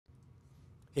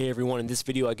Hey everyone, in this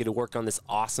video I get to work on this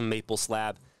awesome maple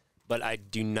slab, but I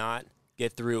do not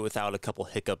get through it without a couple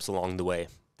hiccups along the way.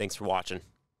 Thanks for watching.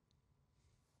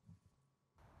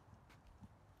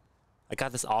 I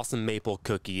got this awesome maple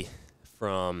cookie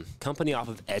from a company off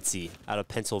of Etsy out of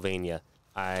Pennsylvania.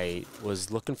 I was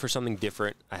looking for something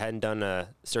different. I hadn't done a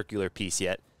circular piece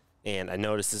yet, and I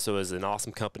noticed this was an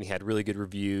awesome company, had really good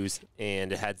reviews,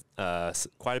 and it had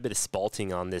quite a bit of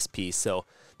spalting on this piece. So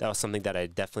that was something that I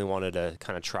definitely wanted to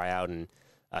kind of try out and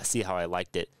see how I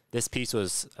liked it. This piece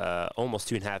was almost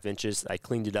 2.5 inches. I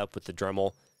cleaned it up with the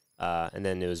Dremel, and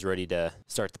then it was ready to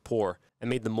start the pour. I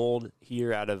made the mold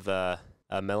here out of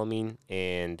melamine,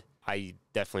 and I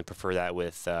definitely prefer that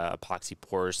with epoxy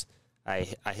pours. I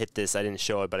hit this, I didn't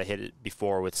show it, but I hit it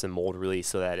before with some mold release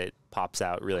so that it pops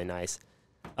out really nice.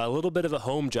 A little bit of a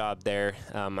home job there.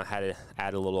 I had to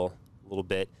add a little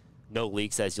bit. No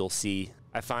leaks, as you'll see.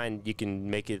 I find you can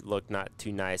make it look not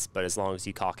too nice, but as long as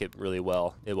you caulk it really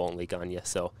well, it won't leak on you.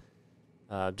 So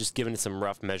just giving it some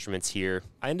rough measurements here.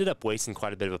 I ended up wasting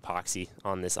quite a bit of epoxy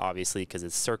on this, obviously, because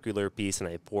it's a circular piece and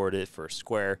I poured it for a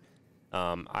square.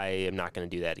 I am not going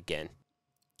to do that again.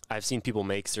 I've seen people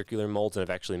make circular molds, and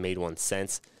I've actually made one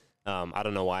since. I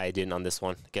don't know why I didn't on this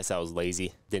one. I guess I was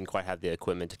lazy. Didn't quite have the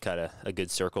equipment to cut a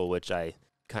good circle, which I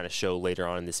kind of show later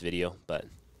on in this video. But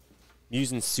I'm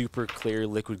using super clear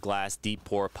liquid glass deep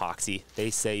pour epoxy. They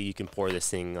say you can pour this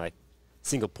thing like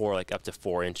single pour like up to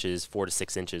 4 inches, 4 to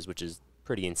 6 inches, which is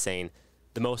pretty insane.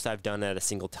 The most I've done at a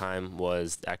single time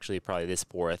was actually probably this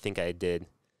pour. I think I did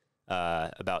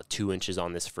about 2 inches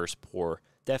on this first pour.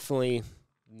 Definitely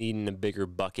needing a bigger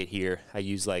bucket here. I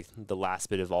used like the last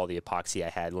bit of all the epoxy I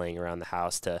had laying around the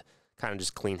house to kind of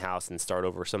just clean house and start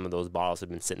over. Some of those bottles have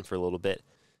been sitting for a little bit.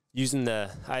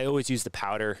 I always use the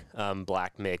powder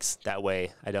black mix. That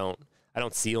way I don't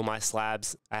seal my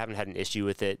slabs. I haven't had an issue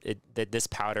with it. This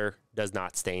powder does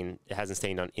not stain. It hasn't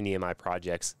stained on any of my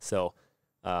projects. So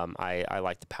I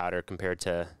like the powder compared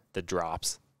to the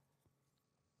drops.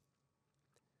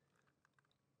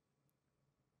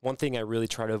 One thing I really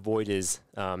try to avoid is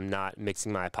not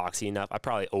mixing my epoxy enough. I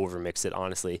probably overmix it,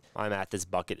 honestly. I'm at this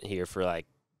bucket here for like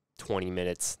 20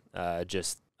 minutes,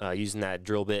 just using that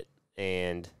drill bit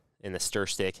and the stir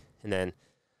stick, and then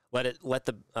let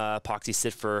the epoxy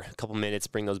sit for a couple minutes,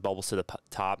 bring those bubbles to the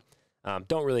top.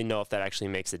 Don't really know if that actually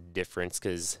makes a difference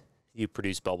because you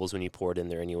produce bubbles when you pour it in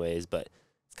there anyways, but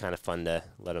it's kind of fun to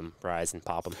let them rise and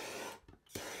pop them.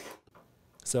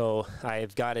 So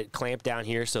I've got it clamped down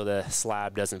here so the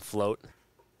slab doesn't float.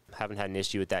 Haven't had an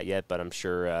issue with that yet, but I'm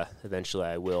sure eventually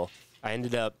I will. I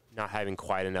ended up not having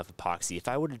quite enough epoxy. If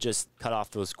I would have just cut off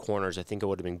those corners, I think it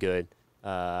would have been good.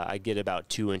 I get about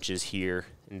 2 inches here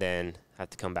and then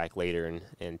have to come back later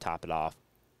and top it off.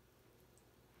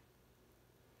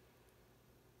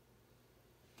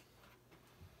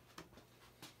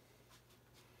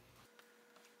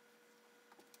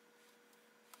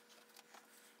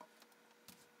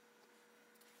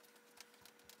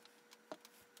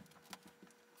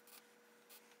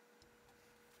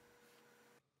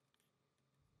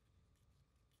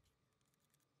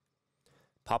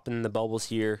 Popping the bubbles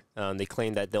here. They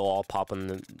claim that they'll all pop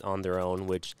on their own,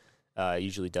 which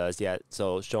usually does. Yeah,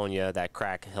 so showing you that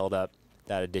crack held up,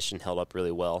 that addition held up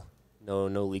really well. No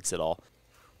leaks at all.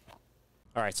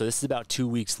 All right, so this is about 2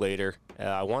 weeks later.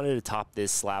 I wanted to top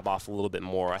this slab off a little bit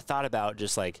more. I thought about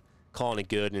just like calling it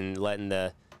good and letting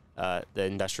the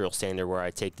industrial sander where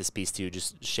I take this piece to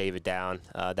just shave it down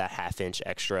that 1/2 inch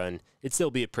extra, and it'd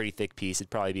still be a pretty thick piece. It'd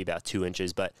probably be about 2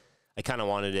 inches, but I kind of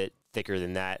wanted it thicker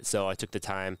than that, so I took the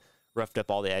time, roughed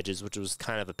up all the edges, which was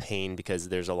kind of a pain because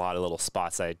there's a lot of little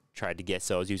spots I tried to get.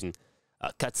 So I was using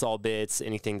cut saw bits,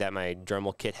 anything that my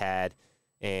Dremel kit had,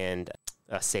 and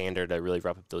a sander to really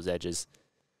rough up those edges.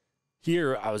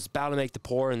 Here I was about to make the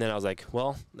pour, and then I was like,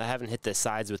 well, I haven't hit the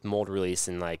sides with mold release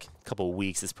in like a couple of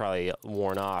weeks. It's probably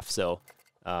worn off, so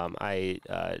I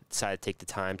decided to take the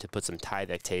time to put some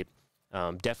Tyvek tape.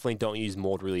 Definitely don't use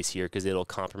mold release here because it'll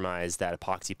compromise that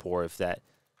epoxy pour if that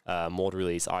mold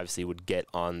release obviously would get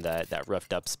on that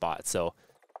roughed up spot. So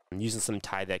I'm using some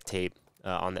Tyvek tape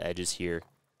on the edges here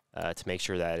to make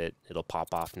sure that it'll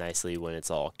pop off nicely when it's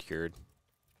all cured.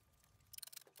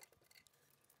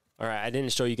 All right, I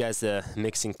didn't show you guys the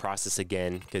mixing process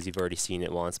again because you've already seen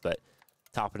it once, but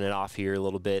topping it off here a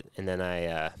little bit, and then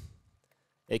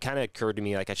it kind of occurred to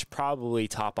me like I should probably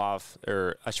top off,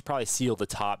 or I should probably seal the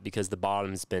top because the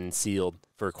bottom's been sealed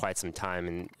for quite some time,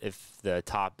 and if the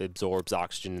top absorbs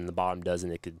oxygen and the bottom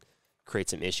doesn't, it could create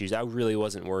some issues. I really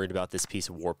wasn't worried about this piece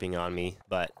warping on me,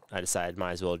 but I decided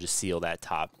might as well just seal that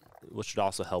top, which would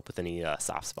also help with any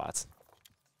soft spots.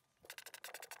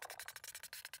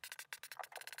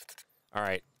 All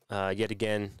right, yet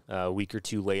again, a week or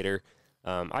two later,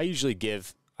 I usually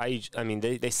give, I mean,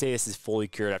 they say this is fully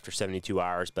cured after 72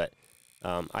 hours, but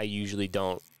I usually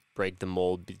don't break the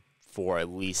mold for at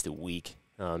least a week,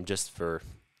 just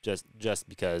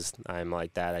because I'm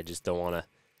like that. I just don't want to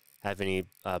have any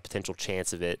potential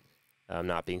chance of it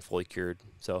not being fully cured.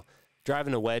 So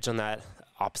driving a wedge on that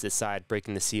opposite side,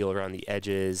 breaking the seal around the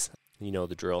edges, you know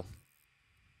the drill.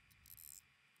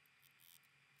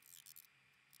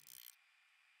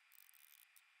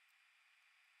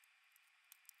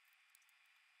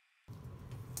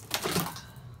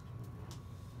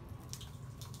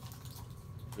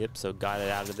 Yep, so got it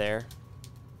out of there.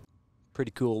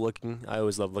 Pretty cool looking. I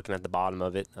always love looking at the bottom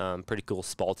of it. Pretty cool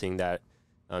spalting that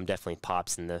definitely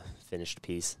pops in the finished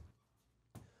piece.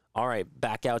 All right,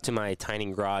 back out to my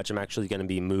tiny garage. I'm actually going to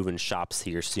be moving shops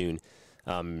here soon.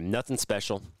 Nothing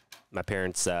special. My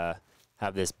parents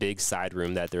have this big side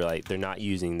room that they're not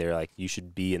using. They're like, you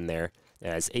should be in there.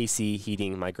 It has AC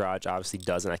heating. My garage obviously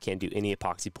doesn't. I can't do any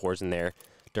epoxy pours in there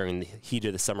during the heat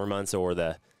of the summer months or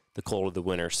the cold of the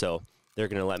winter. So they're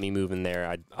going to let me move in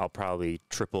there. I'll probably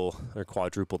triple or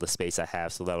quadruple the space I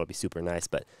have, so that'll be super nice.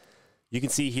 But you can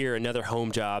see here another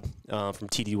home job from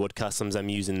TD Wood Customs. I'm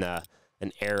using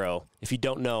an arrow. If you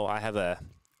don't know, I have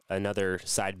another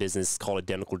side business called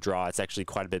Identical Draw. It's actually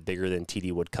quite a bit bigger than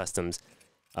TD Wood Customs.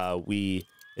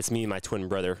 It's me and my twin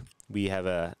brother. We have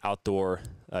a outdoor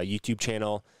YouTube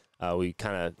channel. We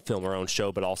kind of film our own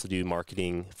show, but also do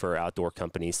marketing for outdoor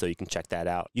companies. So you can check that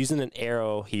out. Using an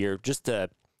arrow here just to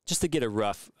get a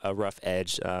rough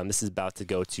edge. This is about to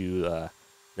go to an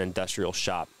industrial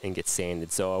shop and get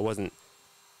sanded. So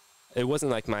it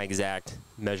wasn't like my exact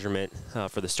measurement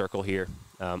for the circle here.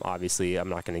 Obviously, I'm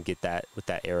not going to get that with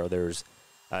that arrow.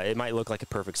 It might look like a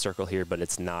perfect circle here, but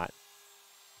it's not.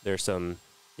 There's some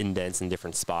indents in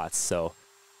different spots. So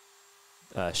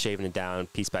shaving it down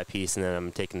piece by piece, and then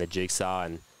I'm taking the jigsaw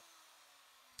and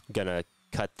gonna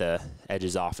cut the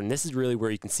edges off. And this is really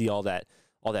where you can see all that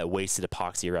wasted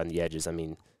epoxy around the edges. I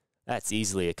mean, that's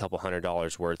easily a couple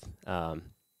 $100 worth.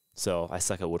 So I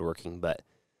suck at woodworking, but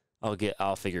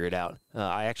I'll figure it out.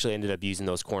 I actually ended up using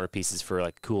those corner pieces for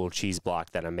like a cool cheese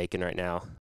block that I'm making right now.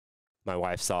 My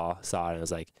wife saw it and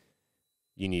was like,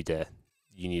 you need to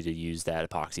use that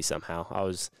epoxy somehow. I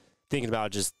was thinking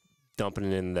about just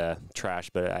dumping it in the trash,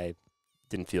 but I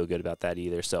didn't feel good about that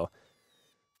either. So,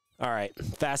 all right,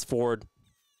 fast forward.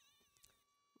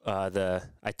 I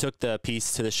took the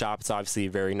piece to the shop. It's obviously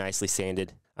very nicely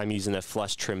sanded. I'm using a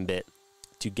flush trim bit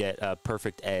to get a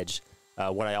perfect edge.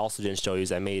 What I also didn't show you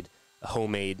is I made a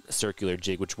homemade circular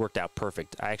jig, which worked out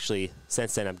perfect. I actually,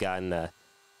 since then, I've gotten a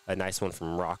nice one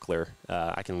from Rockler.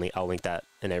 I'll link that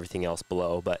and everything else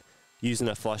below. But using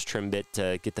a flush trim bit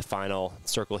to get the final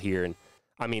circle here, and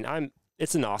I mean,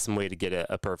 it's an awesome way to get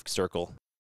a perfect circle.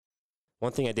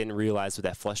 One thing I didn't realize with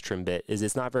that flush trim bit is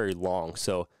it's not very long,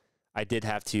 so I did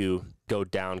have to go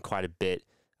down quite a bit,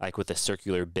 like with a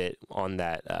circular bit on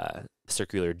that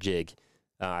circular jig.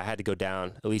 I had to go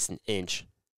down at least an inch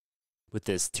with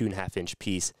this 2.5 inch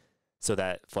piece, so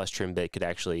that flush trim bit could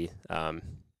actually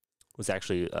was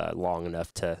actually long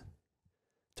enough to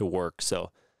work.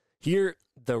 So here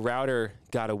the router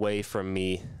got away from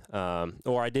me,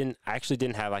 or I actually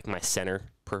didn't have like my center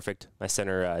perfect, my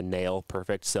center nail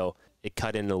perfect, so it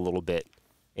cut in a little bit.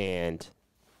 And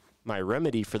my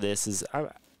remedy for this is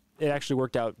it actually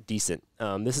worked out decent.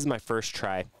 This is my first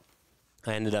try.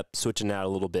 I ended up switching out a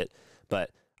little bit,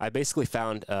 but I basically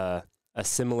found a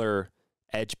similar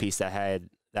edge piece that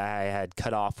I had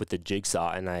cut off with the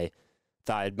jigsaw, and I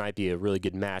thought it might be a really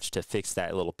good match to fix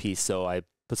that little piece. So I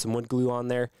put some wood glue on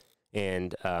there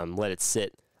and let it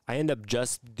sit. I end up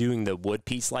just doing the wood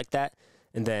piece like that,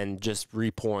 and then just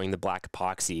re-pouring the black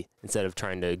epoxy. Instead of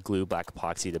trying to glue black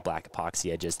epoxy to black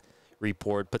epoxy, I just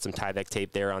re-poured, put some Tyvek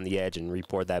tape there on the edge, and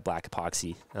re-poured that black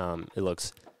epoxy. It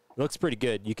looks pretty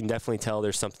good. You can definitely tell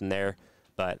there's something there,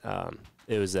 but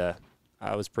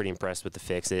I was pretty impressed with the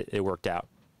fix. It worked out.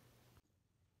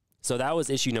 So that was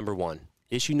issue number 1.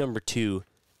 Issue number 2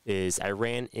 is I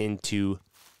ran into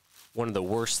one of the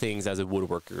worst things as a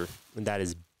woodworker, and that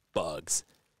is bugs.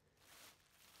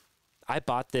 I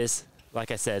bought this,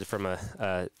 like I said, from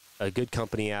a good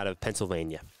company out of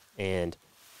Pennsylvania, and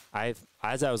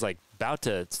as I was like about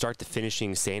to start the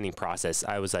finishing sanding process,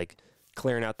 I was like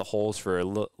clearing out the holes for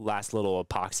a last little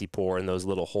epoxy pour in those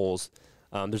little holes.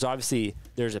 There's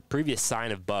a previous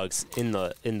sign of bugs in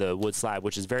the wood slab,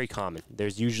 which is very common.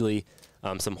 There's usually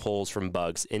some holes from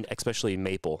bugs, especially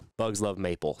maple. Bugs love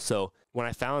maple. So when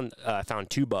I found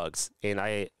 2 bugs, and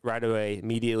I right away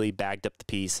immediately bagged up the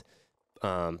piece,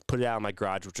 put it out in my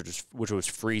garage, which was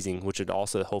freezing, which would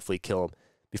also hopefully kill them.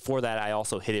 Before that, I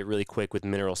also hit it really quick with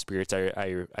mineral spirits.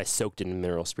 I soaked it in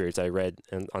mineral spirits. I read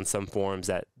on some forums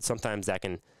that sometimes that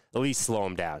can at least slow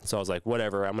them down. So I was like,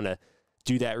 whatever, I'm going to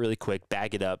do that really quick,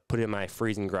 bag it up, put it in my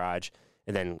freezing garage,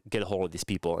 and then get a hold of these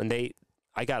people. And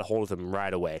I got a hold of them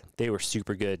right away. They were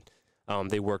super good.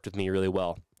 They worked with me really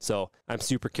well. So I'm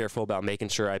super careful about making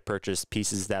sure I purchase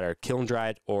pieces that are kiln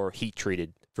dried or heat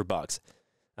treated for bugs.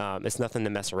 It's nothing to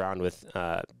mess around with.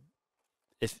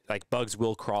 If like bugs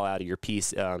will crawl out of your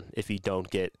piece if you don't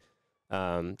get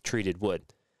treated wood.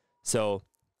 So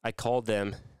I called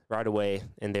them right away,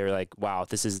 and they were like, "Wow,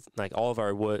 this is like all of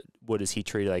our wood is heat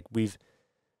treated. Like we've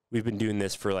been doing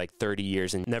this for like 30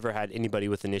 years and never had anybody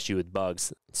with an issue with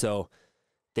bugs." So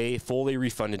they fully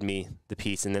refunded me the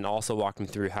piece, and then also walked me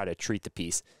through how to treat the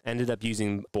piece. Ended up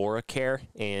using Boracare,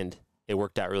 and it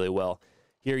worked out really well.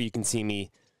 Here you can see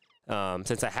me.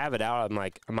 Since I have it out, I'm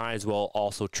like, I might as well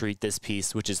also treat this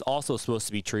piece, which is also supposed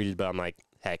to be treated, but I'm like,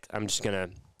 heck, I'm just going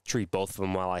to treat both of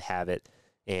them while I have it,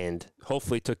 and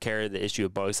hopefully took care of the issue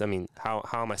of bugs. I mean, how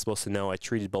am I supposed to know? I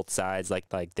treated both sides like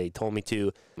they told me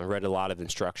to. I read a lot of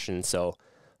instructions, so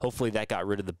hopefully that got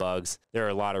rid of the bugs. There are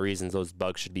a lot of reasons those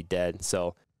bugs should be dead.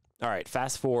 So, all right,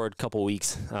 fast forward a couple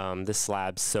weeks. This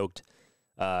slab's soaked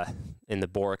in the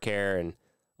Boracare and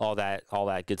all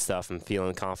that good stuff. I'm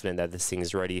feeling confident that this thing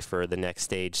is ready for the next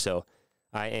stage. So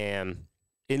I am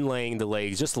inlaying the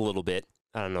legs just a little bit,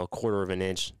 I don't know, 1/4 of an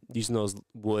inch, using those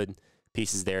wood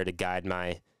pieces there to guide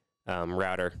my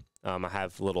router. I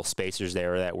have little spacers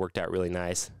there that worked out really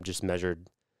nice. Just measured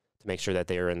to make sure that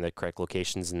they were in the correct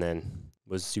locations, and then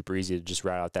was super easy to just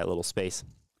route out that little space.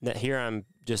 Now here I'm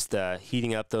just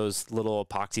heating up those little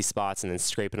epoxy spots and then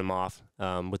scraping them off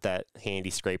with that handy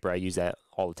scraper. I use that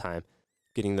all the time.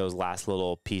 Getting those last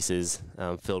little pieces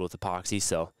filled with epoxy.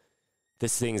 So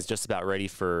this thing is just about ready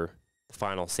for the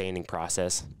final sanding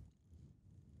process.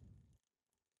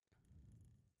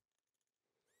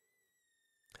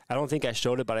 I don't think I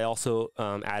showed it, but I also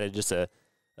added just a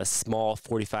small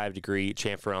 45-degree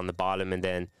chamfer on the bottom, and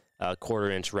then a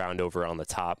 1/4 inch round over on the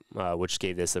top, which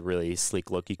gave this a really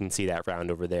sleek look. You can see that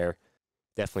round over there.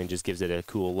 Definitely just gives it a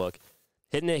cool look.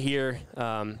 Hitting it here,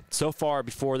 so far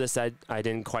before this I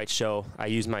didn't quite show. I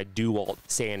use my DeWalt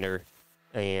sander,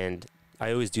 and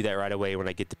I always do that right away when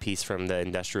I get the piece from the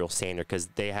industrial sander, because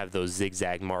they have those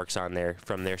zigzag marks on there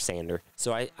from their sander.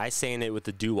 So I sand it with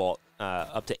the DeWalt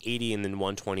up to 80 and then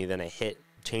 120, then I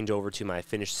change over to my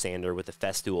finished sander with the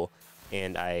Festool,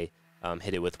 and I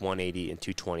hit it with 180 and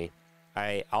 220.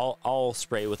 I'll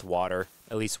spray it with water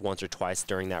at least once or twice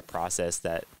during that process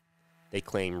that they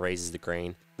claim raises the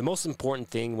grain. The most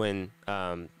important thing when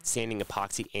sanding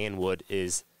epoxy and wood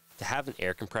is to have an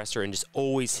air compressor and just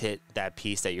always hit that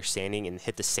piece that you're sanding and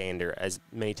hit the sander as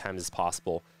many times as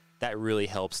possible. That really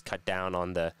helps cut down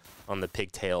on the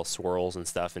pigtail swirls and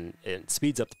stuff, and it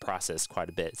speeds up the process quite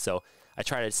a bit. So I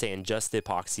try to sand just the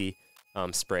epoxy,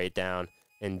 spray it down,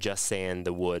 and just sand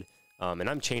the wood. And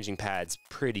I'm changing pads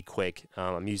pretty quick.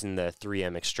 I'm using the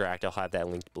 3M extract. I'll have that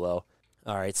linked below.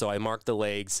 All right, so I marked the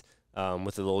legs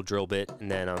with a little drill bit,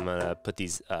 and then I'm gonna put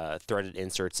these threaded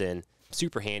inserts in.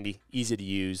 Super handy, easy to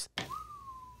use.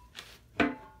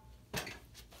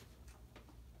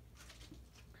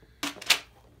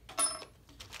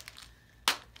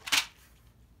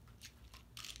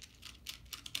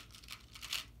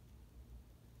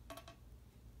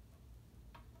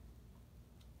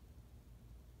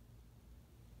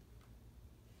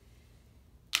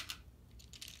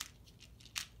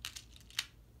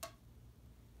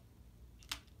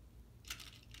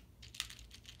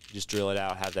 Just drill it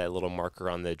out, have that little marker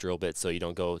on the drill bit so you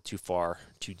don't go too far,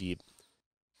 too deep.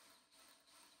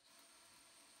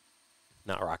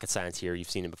 Not rocket science here, you've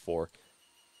seen it before.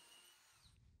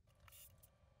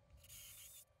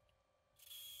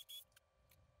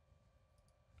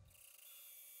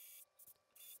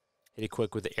 Hit it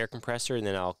quick with the air compressor, and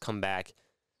then I'll come back.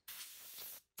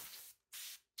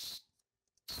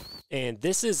 And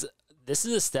this is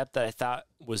a step that I thought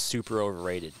was super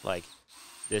overrated. Like,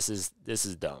 this is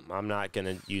dumb. I'm not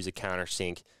gonna use a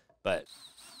countersink, but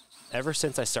ever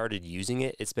since I started using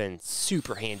it, it's been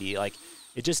super handy. Like,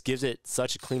 it just gives it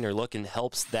such a cleaner look and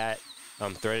helps that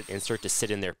threaded insert to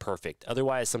sit in there perfect.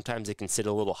 Otherwise, sometimes it can sit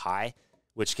a little high,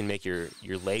 which can make your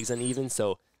legs uneven.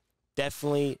 So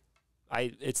definitely,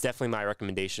 it's definitely my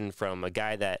recommendation from a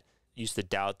guy that used to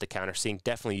doubt the countersink.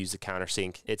 Definitely use the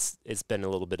countersink. It's been a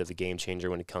little bit of a game changer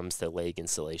when it comes to leg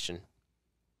installation.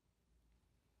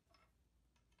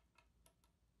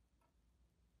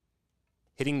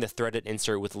 Hitting the threaded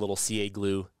insert with a little CA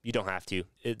glue, you don't have to.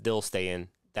 They'll stay in.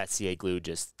 That CA glue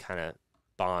just kind of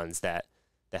bonds that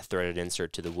threaded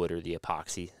insert to the wood or the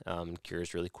epoxy and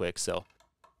cures really quick. So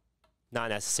Not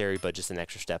necessary, but just an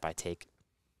extra step I take.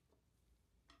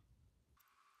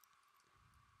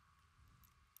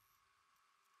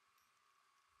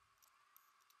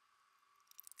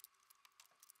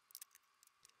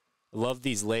 I love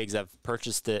these legs. I've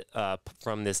purchased it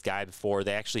from this guy before.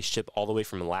 They actually ship all the way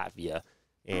from Latvia,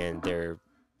 and they're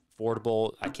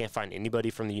affordable. I can't find anybody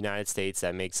from the United States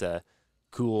that makes a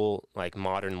cool, like,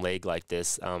 modern leg like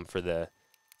this for the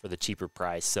cheaper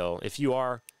price. So if you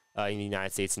are in the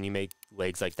United States and you make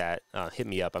legs like that, hit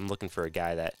me up. I'm looking for a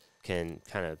guy that can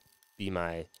kind of be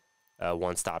my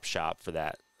one-stop shop for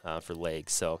that, for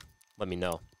legs. So let me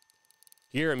know.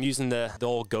 Here I'm using the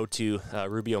old go-to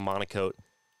Rubio monocoat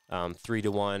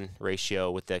 3-to-1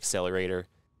 ratio with the accelerator.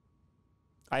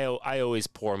 I always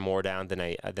pour more down than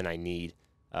I need.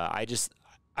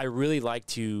 I really like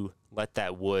to let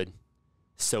that wood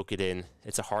soak it in.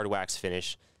 It's a hard wax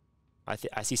finish.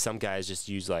 I see some guys just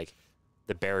use like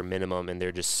the bare minimum and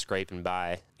they're just scraping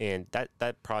by, and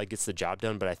that probably gets the job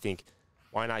done. But I think,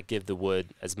 why not give the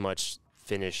wood as much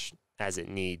finish as it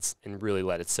needs and really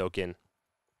let it soak in?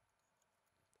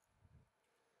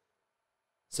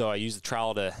 So I use the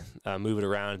trowel to move it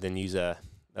around, and then use a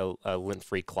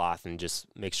lint-free cloth and just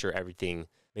make sure that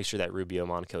Rubio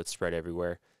monocoat spread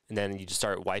everywhere. And then you just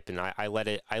start wiping. I let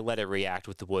it react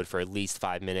with the wood for at least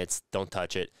 5 minutes. Don't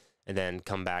touch it, and then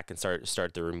come back and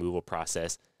start the removal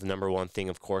process. The number one thing,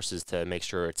 of course, is to make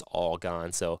sure it's all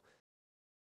gone. So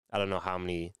I don't know how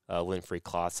many lint-free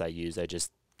cloths I used. I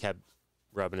just kept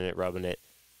rubbing it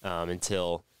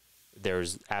until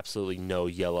there's absolutely no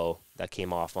yellow that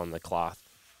came off on the cloth.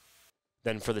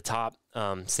 Then for the top,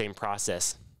 same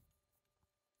process.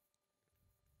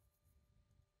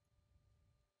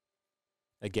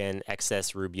 Again,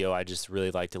 excess Rubio, I just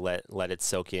really like to let it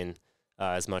soak in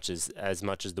as much as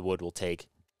the wood will take.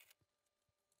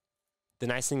 The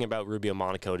nice thing about Rubio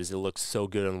monocoat is it looks so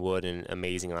good on wood and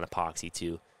amazing on epoxy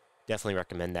too. Definitely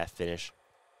recommend that finish.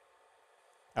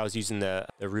 I was using the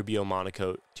Rubio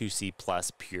monocoat 2C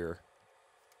Plus Pure.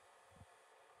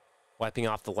 Wiping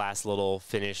off the last little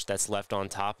finish that's left on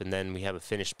top, and then we have a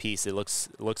finished piece. It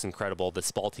looks incredible. The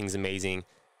spalting's amazing.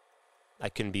 I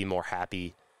couldn't be more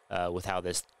happy with how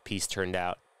this piece turned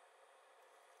out.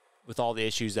 With all the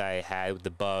issues I had with the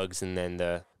bugs and then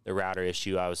the router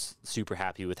issue, I was super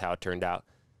happy with how it turned out.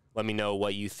 Let me know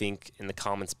what you think in the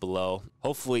comments below.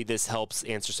 Hopefully this helps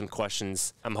answer some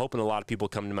questions. I'm hoping a lot of people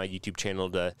come to my YouTube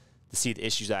channel to see the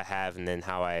issues I have and then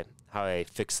how I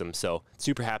fix them. So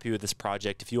super happy with this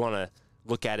project. If you want to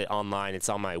look at it online, it's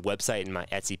on my website and my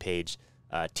Etsy page.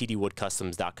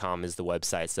 tdwoodcustoms.com is the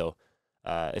website. So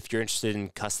if you're interested in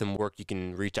custom work, you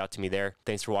can reach out to me there.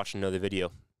 Thanks for watching another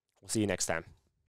video. We'll see you next time.